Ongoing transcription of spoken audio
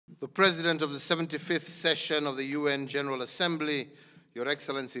the President of the 75th session of the UN General Assembly, Your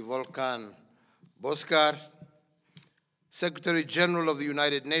Excellency Volkan Bozkır, Secretary General of the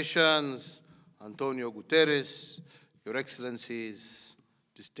United Nations, Antonio Guterres, Your Excellencies,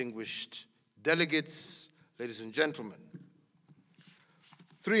 distinguished delegates, ladies and gentlemen.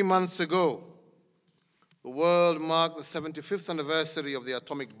 3 months ago, the world marked the 75th anniversary of the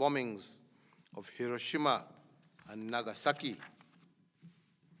atomic bombings of Hiroshima and Nagasaki.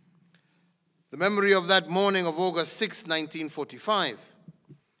 The memory of that morning of August 6, 1945,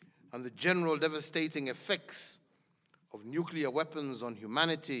 and the general devastating effects of nuclear weapons on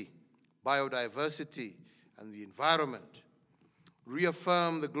humanity, biodiversity, and the environment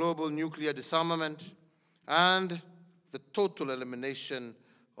reaffirmed the global nuclear disarmament and the total elimination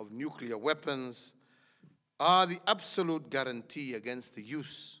of nuclear weapons are the absolute guarantee against the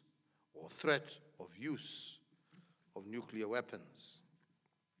use or threat of use of nuclear weapons.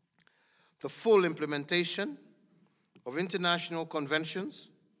 The full implementation of international conventions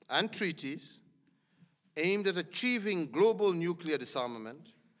and treaties aimed at achieving global nuclear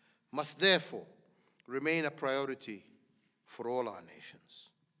disarmament must therefore remain a priority for all our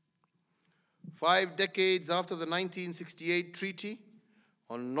nations. 5 decades after the 1968 Treaty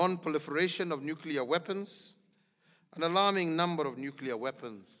on Non-Proliferation of Nuclear Weapons, an alarming number of nuclear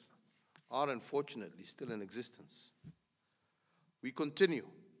weapons are unfortunately still in existence. We continue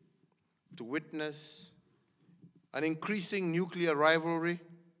to witness an increasing nuclear rivalry,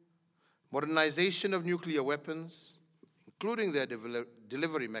 modernization of nuclear weapons, including their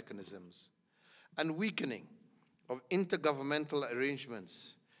delivery mechanisms, and weakening of intergovernmental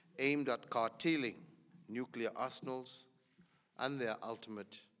arrangements aimed at curtailing nuclear arsenals and their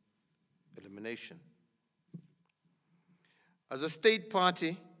ultimate elimination. As a state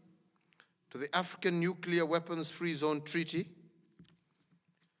party to the African Nuclear Weapons Free Zone Treaty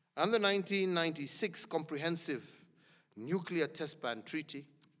and the 1996 Comprehensive Nuclear Test Ban Treaty,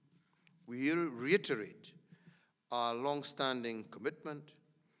 we reiterate our long-standing commitment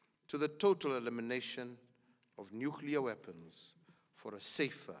to the total elimination of nuclear weapons for a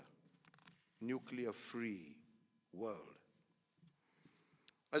safer, nuclear-free world.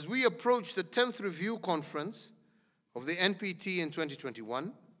 As we approach the 10th Review Conference of the NPT in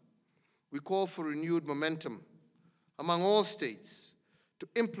 2021, we call for renewed momentum among all states to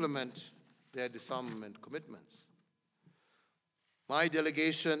implement their disarmament commitments. My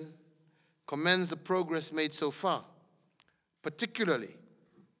delegation commends the progress made so far, particularly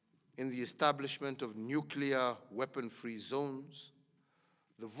in the establishment of nuclear weapon-free zones,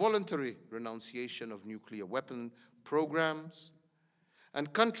 the voluntary renunciation of nuclear weapon programs,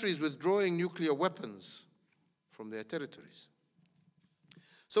 and countries withdrawing nuclear weapons from their territories.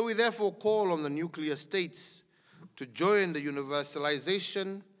 So we therefore call on the nuclear states to join the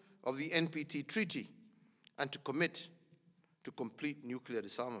universalization of the NPT Treaty and to commit to complete nuclear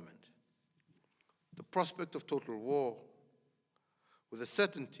disarmament. The prospect of total war with the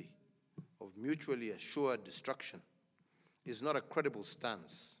certainty of mutually assured destruction is not a credible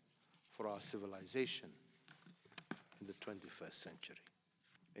stance for our civilization in the 21st century.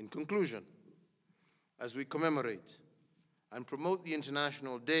 In conclusion, as we commemorate and promote the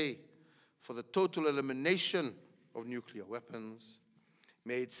International Day for the total elimination of nuclear weapons,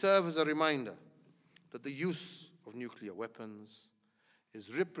 may it serve as a reminder that the use of nuclear weapons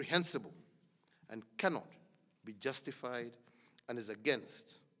is reprehensible and cannot be justified and is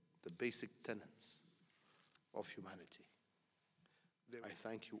against the basic tenets of humanity. I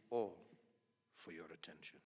thank you all for your attention.